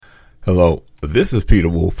Hello, this is Peter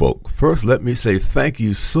Woolfolk. First, let me say thank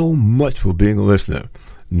you so much for being a listener.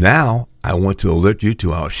 Now, I want to alert you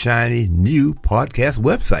to our shiny new podcast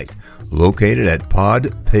website located at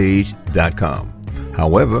podpage.com.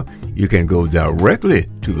 However, you can go directly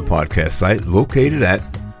to the podcast site located at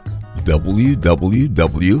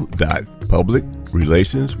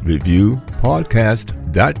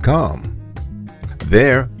www.publicrelationsreviewpodcast.com.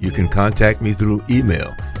 There, you can contact me through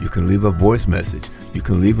email. You can leave a voice message. You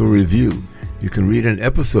can leave a review. You can read an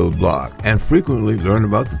episode blog and frequently learn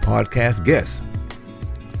about the podcast guests.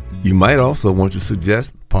 You might also want to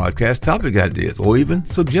suggest podcast topic ideas or even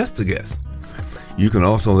suggest a guest. You can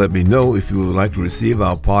also let me know if you would like to receive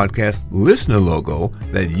our podcast listener logo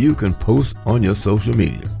that you can post on your social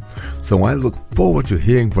media. So I look forward to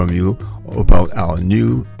hearing from you about our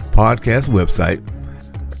new podcast website,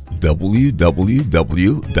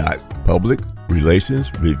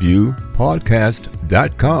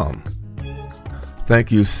 www.publicrelationsreviewpodcast.com.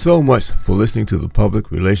 Thank you so much for listening to the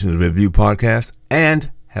Public Relations Review Podcast, and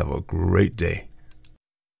have a great day.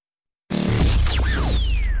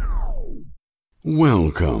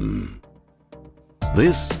 Welcome.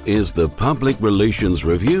 This is the Public Relations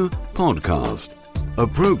Review Podcast, a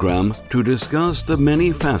program to discuss the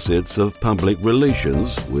many facets of public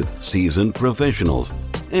relations with seasoned professionals,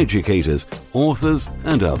 educators, authors,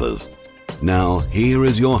 and others. Now, here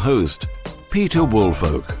is your host, Peter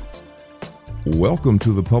Woolfolk. Welcome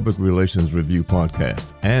to the Public Relations Review Podcast,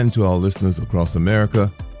 and to our listeners across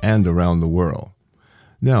America and around the world.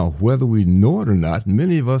 Now, whether we know it or not,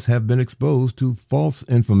 many of us have been exposed to false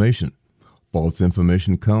information. False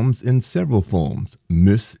information comes in several forms: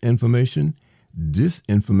 misinformation,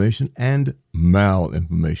 disinformation, and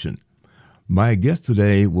malinformation. My guest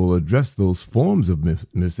today will address those forms of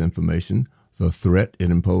misinformation, the threat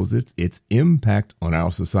it imposes, its impact on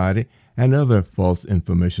our society, and other false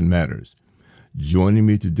information matters. Joining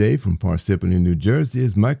me today from Parsippany, New Jersey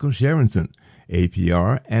is Michael Sharonson,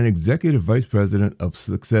 APR and Executive Vice President of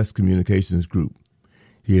Success Communications Group.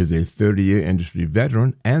 He is a 30-year industry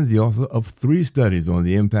veteran and the author of 3 studies on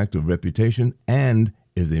the impact of reputation and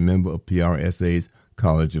is a member of PRSA's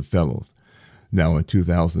College of Fellows. Now, in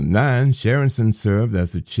 2009, Sharonson served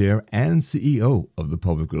as the chair and CEO of the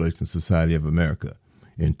Public Relations Society of America.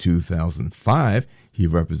 In 2005, he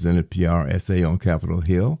represented PRSA on Capitol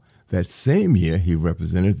Hill. That same year, he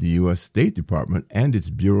represented the U.S. State Department and its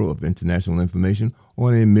Bureau of International Information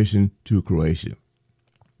on a mission to Croatia.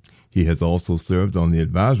 He has also served on the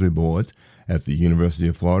advisory boards at the University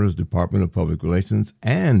of Florida's Department of Public Relations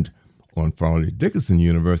and on Farley Dickinson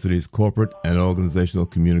University's Corporate and Organizational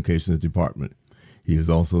Communications Department. He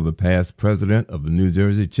is also the past president of the New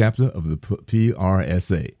Jersey chapter of the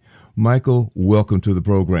PRSA. Michael, welcome to the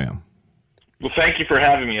program. Well, thank you for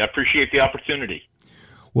having me. I appreciate the opportunity.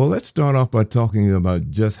 Well, let's start off by talking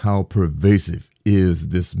about just how pervasive is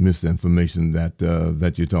this misinformation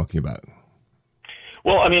that you're talking about.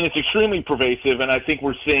 Well, I mean, it's extremely pervasive, and I think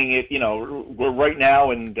we're seeing it, we're right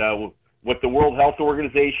now, and what the World Health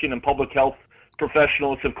Organization and public health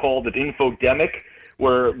professionals have called an infodemic,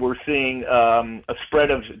 where we're seeing a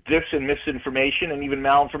spread of dis and misinformation and even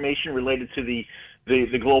malinformation related to the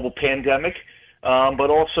global pandemic, but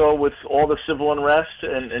also with all the civil unrest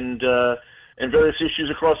and various issues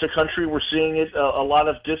across the country, we're seeing it a lot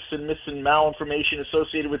of dis and mis and malinformation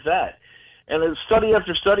associated with that. And study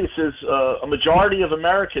after study says a majority of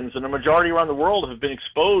Americans and a majority around the world have been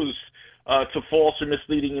exposed to false and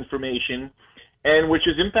misleading information, and which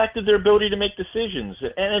has impacted their ability to make decisions.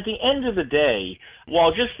 And at the end of the day, while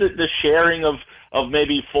just the sharing of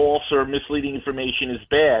maybe false or misleading information is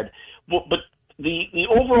bad, but the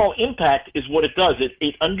overall impact is what it does.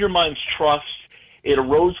 It undermines trust, it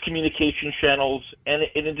erodes communication channels, and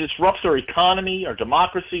it disrupts our economy, our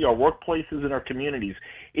democracy, our workplaces, and our communities.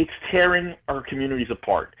 It's tearing our communities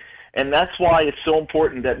apart. And that's why it's so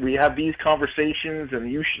important that we have these conversations,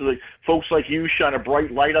 and folks like you shine a bright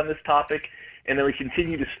light on this topic, and then we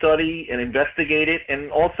continue to study and investigate it,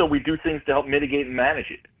 and also we do things to help mitigate and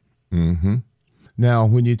manage it. Mm-hmm. Now,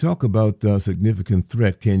 when you talk about significant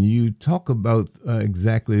threat, can you talk about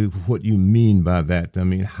exactly what you mean by that? I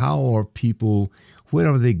mean, where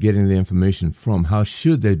are they getting the information from? How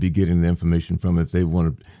should they be getting the information from if they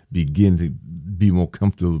want to begin to be more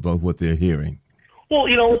comfortable about what they're hearing? Well,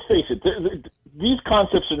 let's face it, these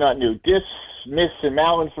concepts are not new. Dis, mis, and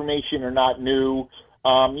malinformation are not new.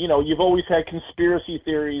 You've always had conspiracy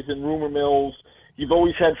theories and rumor mills. You've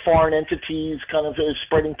always had foreign entities kind of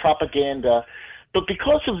spreading propaganda. But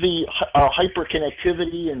because of the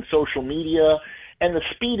hyperconnectivity and social media and the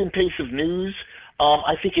speed and pace of news,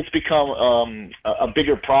 I think it's become a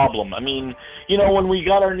bigger problem. I mean, when we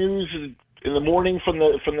got our news in the morning from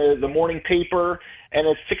the morning paper, and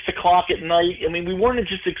at 6 o'clock at night, I mean, we weren't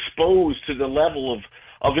just exposed to the level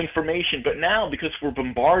of information, but now because we're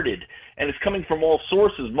bombarded and it's coming from all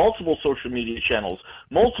sources, multiple social media channels,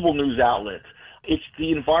 multiple news outlets,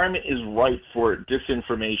 the environment is ripe for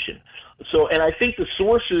disinformation. So, and I think the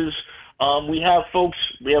sources, we have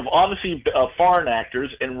obviously foreign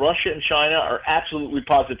actors, and Russia and China are absolutely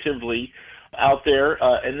positively out there,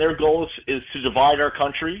 and their goal is to divide our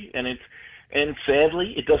country, and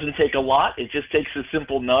sadly, it doesn't take a lot. It just takes a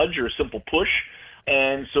simple nudge or a simple push.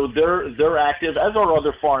 And so they're active, as are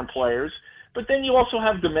other foreign players. But then you also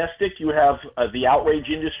have domestic. You have the outrage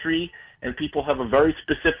industry, and people have a very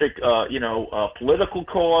specific, political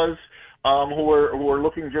cause who are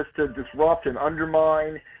looking just to disrupt and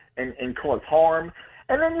undermine and cause harm.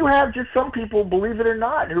 And then you have just some people, believe it or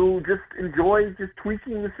not, who just enjoy just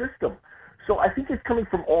tweaking the system. So I think it's coming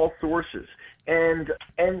from all sources. And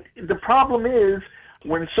the problem is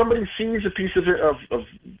when somebody sees a piece of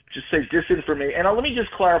just say disinformation, and let me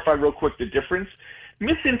just clarify real quick the difference.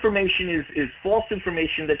 Misinformation is false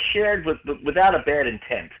information that's shared without a bad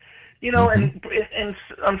intent. And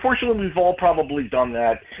unfortunately, we've all probably done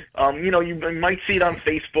that. You might see it on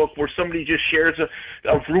Facebook where somebody just shares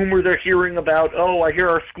a rumor they're hearing about, I hear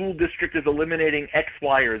our school district is eliminating X,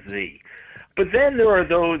 Y, or Z. But then there are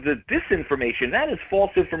the disinformation. That is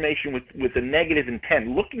false information with a negative intent,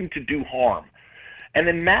 looking to do harm. And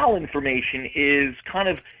then malinformation is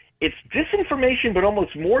it's disinformation, but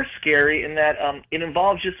almost more scary in that it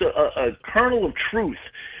involves just a kernel of truth,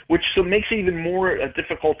 which makes it even more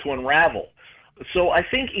difficult to unravel. So I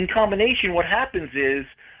think in combination, what happens is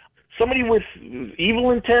somebody with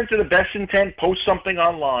evil intent or the best intent posts something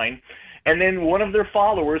online, and then one of their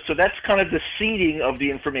followers, so that's kind of the seeding of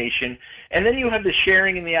the information, and then you have the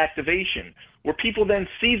sharing and the activation, where people then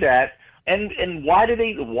see that, and why do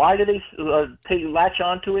they latch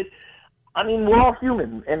onto it? I mean, we're all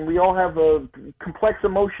human, and we all have complex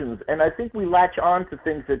emotions, and I think we latch on to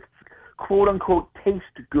things that quote-unquote taste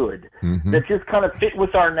good, that just kind of fit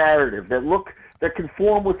with our narrative, that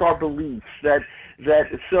conform with our beliefs,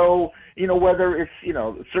 so, whether it's,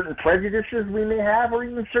 certain prejudices we may have or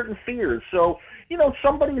even certain fears. So,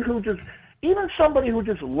 somebody who just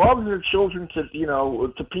loves their children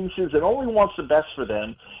to pieces and only wants the best for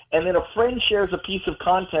them, and then a friend shares a piece of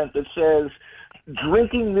content that says,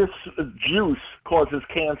 drinking this juice causes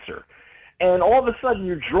cancer. And all of a sudden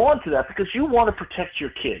you're drawn to that because you want to protect your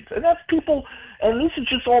kids. And that's people, and this is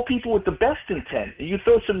just all people with the best intent. You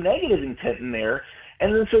throw some negative intent in there,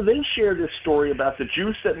 and then so they share this story about the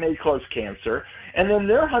juice that may cause cancer, and then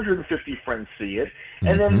their 150 friends see it,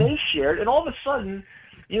 and then they share it, and all of a sudden,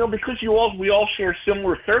 because we all share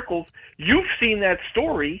similar circles, you've seen that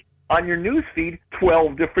story on your news feed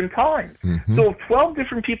 12 different times. So if 12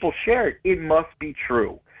 different people share it, it must be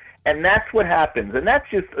true. And that's what happens. And that's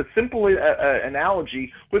just a simple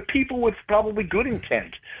analogy with people with probably good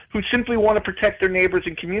intent who simply want to protect their neighbors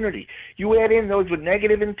and community. You add in those with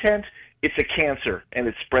negative intent, it's a cancer, and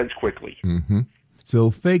it spreads quickly. So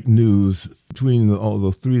fake news, between all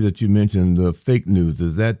those three that you mentioned, fake news,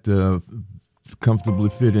 does that comfortably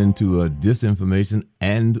fit into disinformation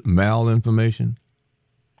and malinformation?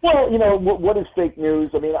 Well, what is fake news?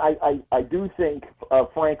 I mean, I do think,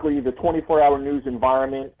 frankly, the 24-hour news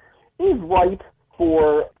environment is ripe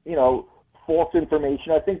for, false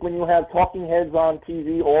information. I think when you have talking heads on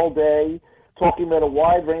TV all day, talking about a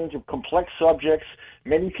wide range of complex subjects,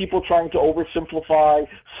 many people trying to oversimplify,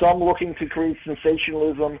 some looking to create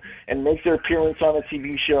sensationalism and make their appearance on a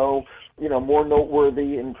TV show, more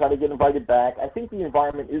noteworthy and try to get invited back. I think the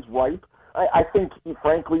environment is ripe. I think,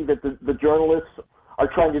 frankly, that the journalists are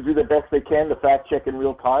trying to do the best they can to fact check in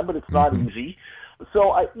real time, but it's not easy.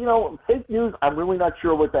 So, fake news, I'm really not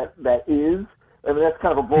sure what that is. I mean, that's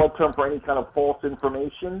kind of a broad term for any kind of false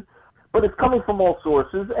information. But it's coming from all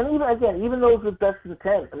sources. And even those with best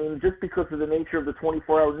intent, I mean, just because of the nature of the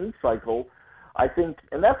 24-hour news cycle, I think,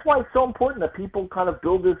 and that's why it's so important that people kind of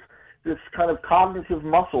build this kind of cognitive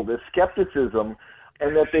muscle, this skepticism,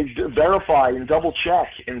 and that they verify and double check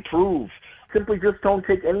and prove. Simply just don't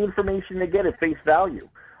take any information they get at face value.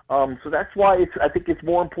 So that's why I think it's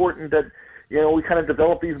more important that, we kind of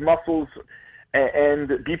develop these muscles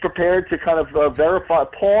and be prepared to kind of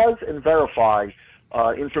pause and verify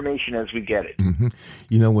information as we get it.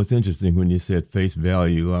 What's interesting when you said face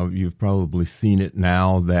value, you've probably seen it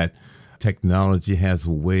now that technology has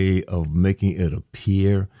a way of making it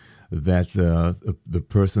appear that the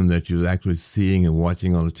person that you're actually seeing and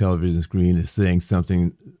watching on the television screen is saying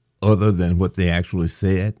something other than what they actually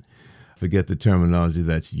said. forget the terminology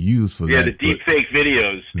that's used for that. Yeah, the deep fake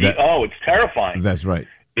videos. It's terrifying. That's right.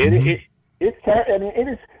 It's terrifying. I mean, it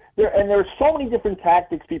is. There are so many different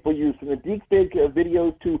tactics people use, from the deep fake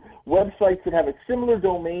videos to websites that have a similar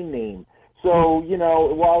domain name. So,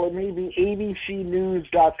 while it may be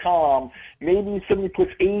abcnews.com, maybe somebody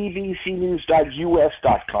puts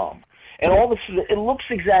abcnews.us.com. And all of a sudden, it looks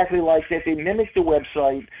exactly like that. They mimic the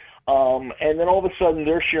website, and then all of a sudden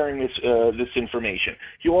they're sharing this information.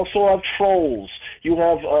 You also have trolls. You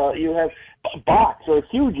have bots are a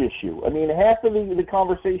huge issue. I mean, half of the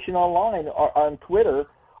conversation online on Twitter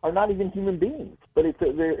are not even human beings, but it's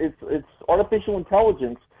artificial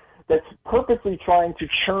intelligence that's purposely trying to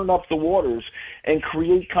churn up the waters and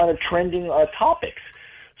create kind of trending topics.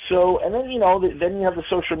 So, and then then you have the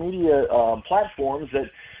social media platforms that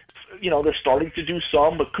they're starting to do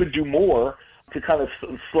some, but could do more to kind of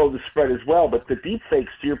slow the spread as well. But the deep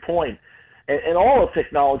fakes, to your point, and all the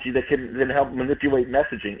technology that can then help manipulate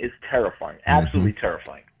messaging is terrifying, absolutely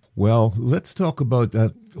terrifying. Well, let's talk about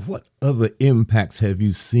that. What other impacts have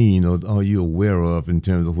you seen or are you aware of in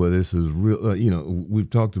terms of where this is real? We've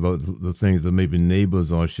talked about the things that maybe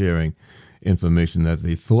neighbors are sharing information that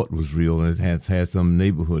they thought was real, and it has had some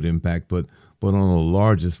neighborhood impact, but on a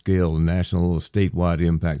larger scale, national or statewide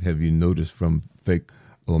impact, have you noticed from fake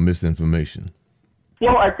or misinformation?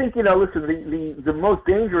 Well, I think, listen, the most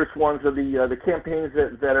dangerous ones are the campaigns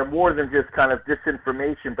that are more than just kind of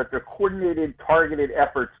disinformation, but they're coordinated, targeted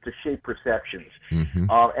efforts to shape perceptions.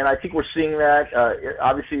 And I think we're seeing that,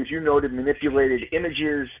 obviously, as you noted, manipulated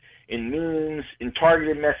images, in memes, in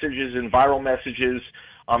targeted messages, in viral messages.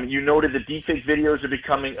 You noted the deepfake videos are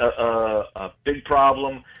becoming a big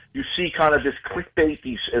problem. You see kind of this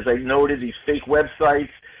clickbait, as I noted, these fake websites,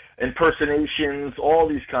 impersonations, all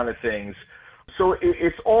these kind of things. So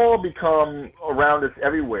it's all become around us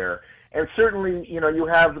everywhere. And certainly, you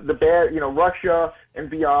have the bad, Russia and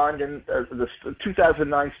beyond, and the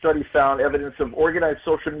 2009 study found evidence of organized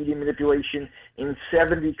social media manipulation in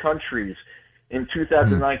 70 countries in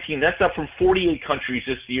 2019. That's up from 48 countries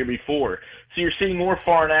just the year before. So you're seeing more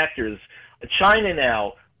foreign actors. China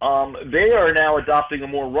now, they are now adopting a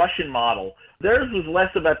more Russian model. Theirs was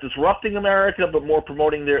less about disrupting America, but more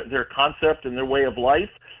promoting their concept and their way of life.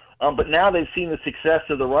 But now they've seen the success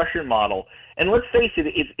of the Russian model. And let's face it,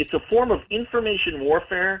 it's a form of information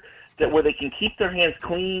warfare where they can keep their hands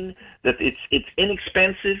clean, that it's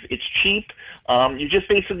inexpensive, it's cheap. You just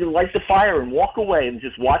basically light the fire and walk away and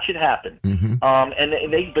just watch it happen.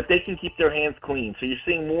 But they can keep their hands clean. So you're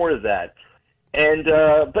seeing more of that. And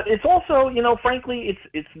but it's also, frankly,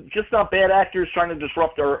 it's just not bad actors trying to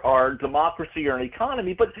disrupt our democracy or an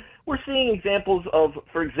economy. But we're seeing examples of,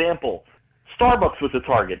 for example, Starbucks was a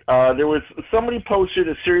target. There was somebody posted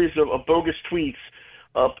a series of bogus tweets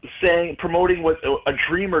promoting a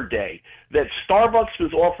Dreamer Day, that Starbucks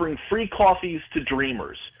was offering free coffees to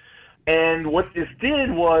dreamers. And what this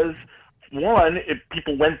did was, one,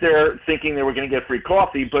 people went there thinking they were going to get free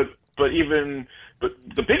coffee, but the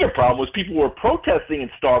bigger problem was people were protesting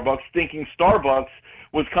at Starbucks thinking Starbucks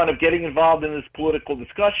was kind of getting involved in this political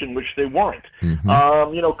discussion, which they weren't.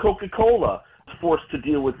 Coca-Cola forced to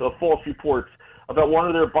deal with false reports about one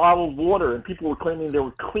of their bottled water, and people were claiming there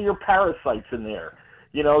were clear parasites in there.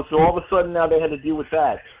 So all of a sudden now they had to deal with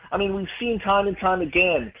that. I mean, we've seen time and time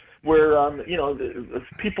again where,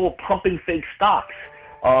 people pumping fake stocks,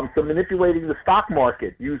 so manipulating the stock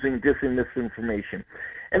market using misinformation.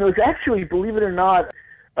 And it was actually, believe it or not,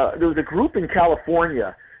 there was a group in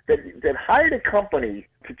California that hired a company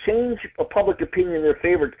to change a public opinion in their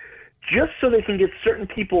favor just so they can get certain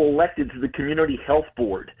people elected to the community health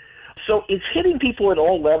board. So it's hitting people at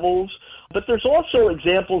all levels, but there's also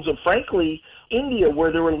examples of, frankly, India,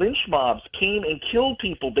 where there were lynch mobs, came and killed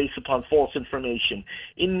people based upon false information.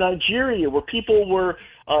 In Nigeria, where people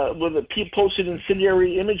posted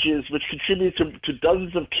incendiary images which contributed to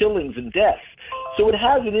dozens of killings and deaths. So it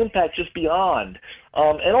has an impact just beyond.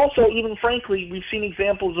 And also, even frankly, we've seen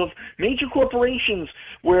examples of major corporations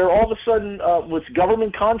where all of a sudden, with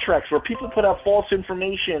government contracts, where people put out false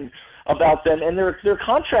information about them, and their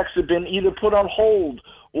contracts have been either put on hold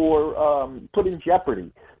or put in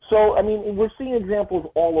jeopardy. So, I mean, we're seeing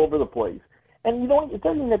examples all over the place. And it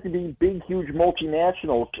doesn't have to be big, huge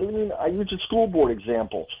multinational. I mean, I use a school board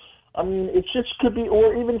example. I mean, it just could be,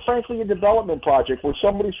 or even, frankly, a development project where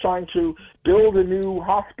somebody's trying to build a new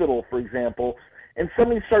hospital, for example, and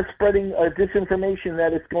somebody starts spreading disinformation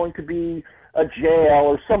that it's going to be a jail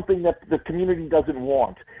or something that the community doesn't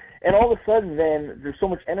want. And all of a sudden, then, there's so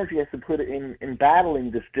much energy has to put in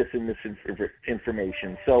battling this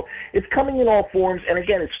misinformation. So it's coming in all forms. And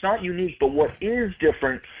again, it's not unique, but what is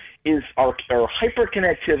different is our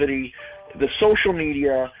hyperconnectivity, the social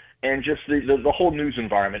media, and just the whole news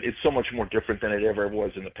environment is so much more different than it ever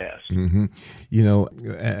was in the past. Mm-hmm. You know,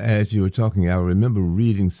 as you were talking, I remember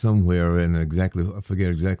reading somewhere, and I forget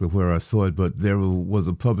exactly where I saw it, but there was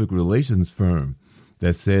a public relations firm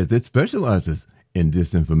that says it specializes in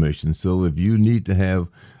disinformation. So if you need to have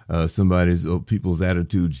somebody's or people's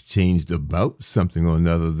attitudes changed about something or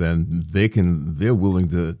another, then they're willing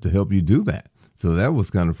to help you do that. So that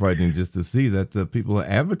was kind of frightening just to see that people are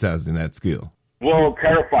advertising that skill. Well,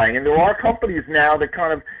 terrifying. And there are companies now that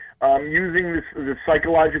kind of using this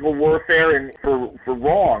psychological warfare and for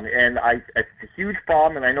wrong. And it's a huge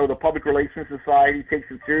problem, and I know the Public Relations Society takes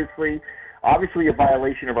it seriously. Obviously, a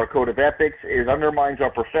violation of our code of ethics. It undermines our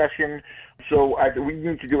profession. So we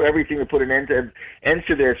need to do everything to put an end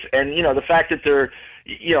to this. And, you know, the fact that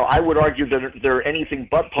I would argue that they're anything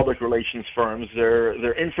but public relations firms.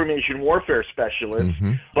 They're information warfare specialists.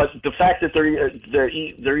 Mm-hmm. But the fact that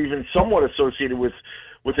they're even somewhat associated with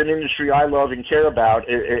an industry I love and care about,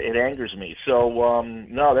 it angers me. So,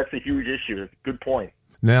 no, that's a huge issue. Good point.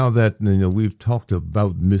 Now that we've talked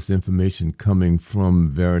about misinformation coming from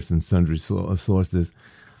various and sundry sources,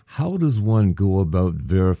 how does one go about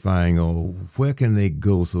verifying, or where can they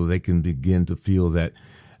go so they can begin to feel that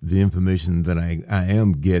the information that I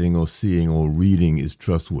am getting or seeing or reading is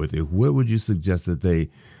trustworthy? Where would you suggest that they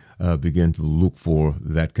begin to look for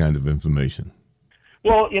that kind of information?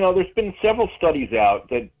 Well, there's been several studies out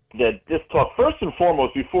that this talk, first and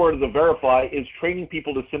foremost, before the verify, is training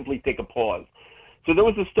people to simply take a pause. So there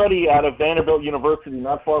was a study out of Vanderbilt University,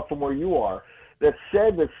 not far from where you are, that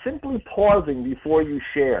said that simply pausing before you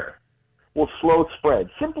share will slow spread.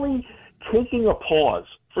 Simply taking a pause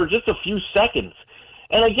for just a few seconds.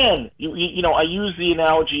 And again, I use the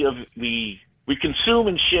analogy of we consume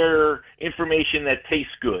and share information that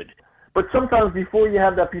tastes good. But sometimes before you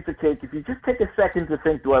have that piece of cake, if you just take a second to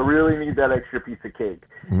think, do I really need that extra piece of cake?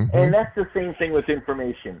 Mm-hmm. And that's the same thing with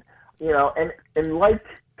information. And like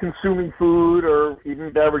consuming food or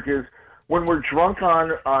even beverages, when we're drunk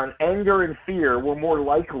on anger and fear, we're more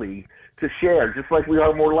likely to share, just like we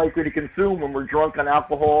are more likely to consume when we're drunk on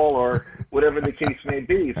alcohol or whatever the case may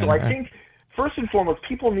be. So I think, first and foremost,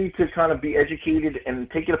 people need to kind of be educated and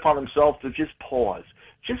take it upon themselves to just pause.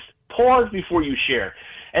 Just pause before you share.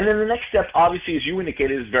 And then the next step, obviously, as you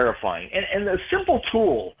indicated, is verifying. And a simple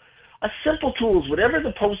tool is whatever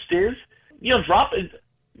the post is, drop it,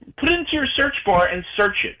 put it into your search bar and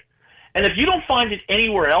search it. And if you don't find it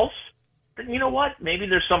anywhere else, then you know what? Maybe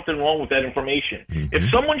there's something wrong with that information. Mm-hmm. If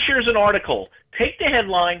someone shares an article, take the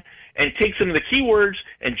headline and take some of the keywords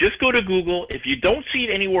and just go to Google. If you don't see it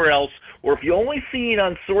anywhere else, or if you only see it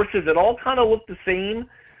on sources that all kind of look the same,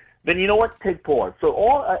 then you know what? Take pause. So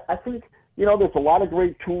I think, there's a lot of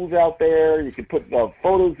great tools out there. You can put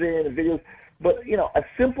photos in and videos. But, a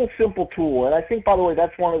simple tool, and I think, by the way,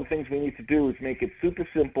 that's one of the things we need to do is make it super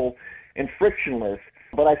simple and frictionless.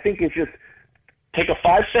 But I think it's just take a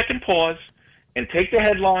 5-second pause and take the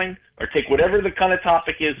headline or take whatever the kind of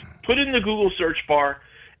topic is, put it in the Google search bar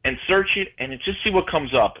and search it and just see what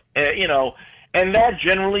comes up. And that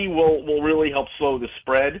generally will really help slow the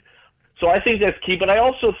spread. So I think that's key. But I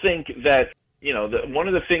also think that, one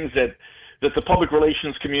of the things that the public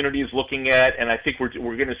relations community is looking at, and I think we're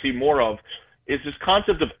going to see more of, is this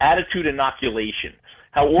concept of attitude inoculation,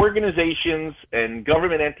 how organizations and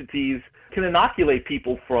government entities can inoculate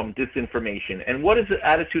people from disinformation. And what is the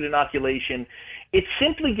attitude inoculation? It's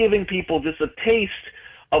simply giving people just a taste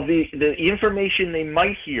of the information they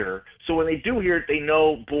might hear, so when they do hear it, they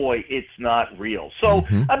know, boy, it's not real. So,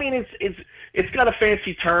 mm-hmm. I mean, it's got a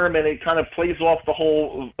fancy term, and it kind of plays off the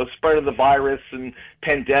whole spread of the virus and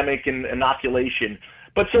pandemic and inoculation.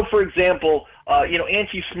 But so, for example,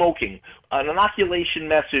 anti-smoking, an inoculation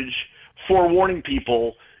message forewarning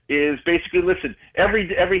people is basically, listen, every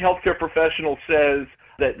healthcare professional says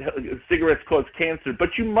that cigarettes cause cancer, but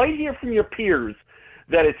you might hear from your peers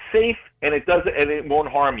that it's safe and it won't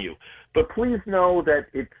harm you. But please know that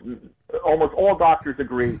it's almost all doctors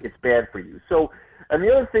agree it's bad for you. So, and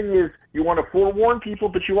the other thing is you want to forewarn people,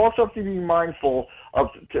 but you also have to be mindful of,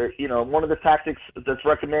 one of the tactics that's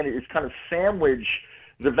recommended is kind of sandwich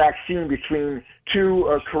the vaccine between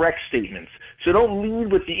two correct statements. So don't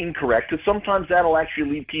lead with the incorrect, because sometimes that'll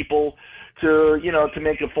actually lead people to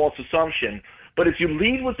make a false assumption. But if you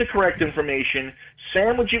lead with the correct information,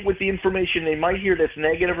 sandwich it with the information they might hear that's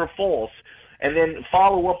negative or false, and then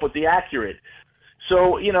follow up with the accurate.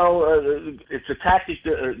 So, it's a tactic.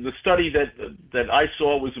 The study that I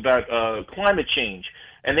saw was about climate change,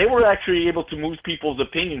 and they were actually able to move people's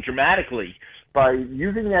opinion dramatically by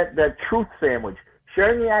using that truth sandwich,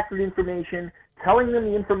 sharing the accurate information, telling them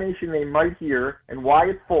the information they might hear and why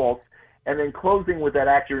it's false, and then closing with that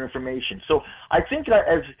accurate information. So I think that,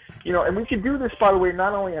 as you know, and we can do this, by the way,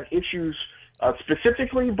 not only on issues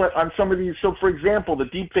specifically, but on some of these. So, for example, the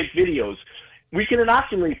deepfake videos, we can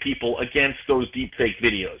inoculate people against those deepfake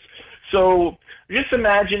videos. So just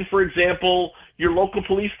imagine, for example, your local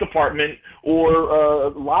police department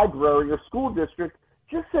or library or school district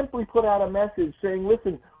just simply put out a message saying,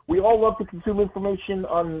 listen, we all love to consume information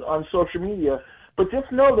on social media, but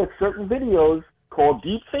just know that certain videos called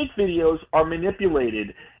deepfake videos are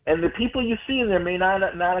manipulated, and the people you see in there may not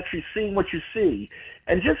actually seeing what you see.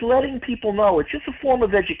 And just letting people know, it's just a form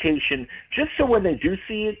of education, just so when they do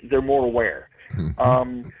see it, they're more aware.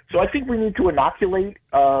 So I think we need to inoculate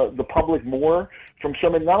the public more from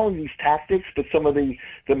some of not only these tactics, but some of the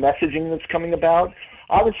messaging that's coming about.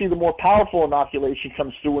 Obviously, the more powerful inoculation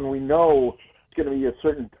comes through when we know it's going to be a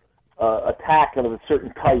certain attack of a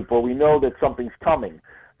certain type, or we know that something's coming.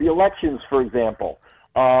 The elections, for example,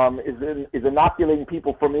 is inoculating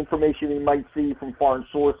people from information they might see from foreign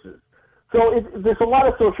sources. So there's a lot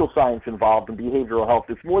of social science involved in behavioral health.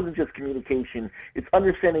 It's more than just communication. It's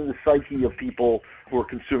understanding the psyche of people who are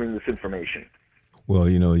consuming this information. Well,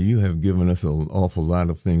 you know, you have given us an awful lot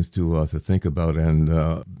of things to think about,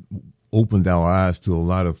 and opened our eyes to a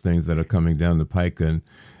lot of things that are coming down the pike, and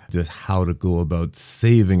just how to go about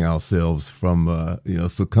saving ourselves from,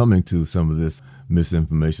 succumbing to some of this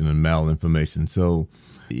misinformation and malinformation. So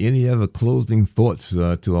any other closing thoughts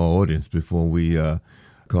to our audience before we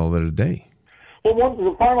call it a day? Well,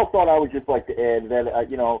 the final thought I would just like to add that,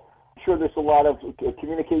 I'm sure there's a lot of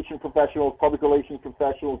communication professionals, public relations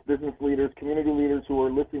professionals, business leaders, community leaders who are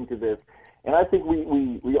listening to this. And I think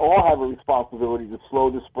we all have a responsibility to slow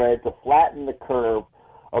the spread, to flatten the curve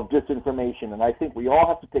of disinformation. And I think we all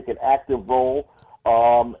have to take an active role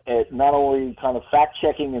at not only kind of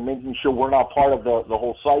fact-checking and making sure we're not part of the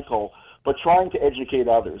whole cycle, but trying to educate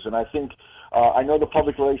others. And I think, I know the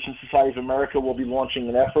Public Relations Society of America will be launching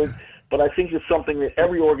an effort, but I think it's something that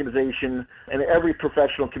every organization and every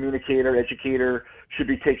professional communicator, educator should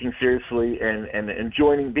be taking seriously and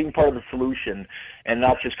joining, being part of the solution and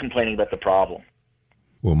not just complaining about the problem.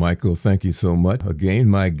 Well, Michael, thank you so much. Again,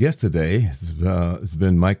 my guest today has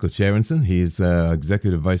been Michael Charenson. He's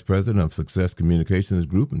Executive Vice President of Success Communications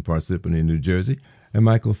Group in Parsippany, New Jersey. And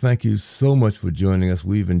Michael, thank you so much for joining us.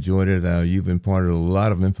 We've enjoyed it. You've imparted a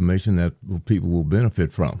lot of information that people will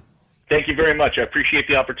benefit from. Thank you very much. I appreciate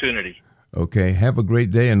the opportunity. Okay, have a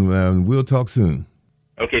great day, and we'll talk soon.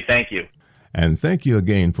 Okay, thank you. And thank you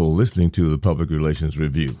again for listening to the Public Relations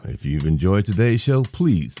Review. If you've enjoyed today's show,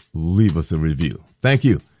 please leave us a review. Thank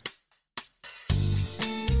you.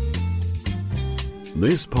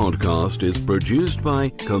 This podcast is produced by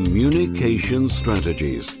Communication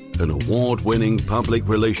Strategies, an award-winning public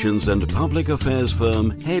relations and public affairs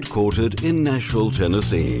firm headquartered in Nashville,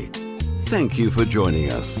 Tennessee. Thank you for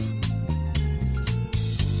joining us.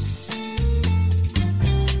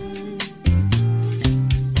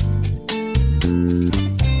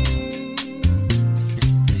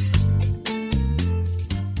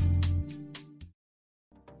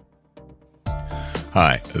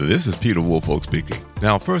 Hi, this is Peter Woolfolk speaking.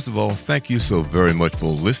 Now, first of all, thank you so very much for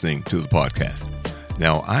listening to the podcast.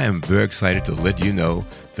 Now, I am very excited to let you know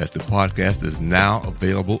that the podcast is now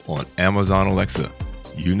available on Amazon Alexa.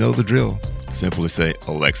 You know the drill. Simply say,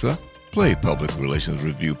 Alexa, play Public Relations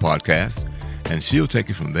Review podcast, and she'll take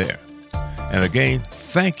it from there. And again,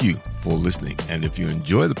 thank you for listening. And if you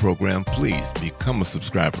enjoy the program, please become a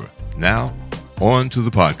subscriber. Now, on to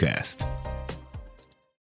the podcast.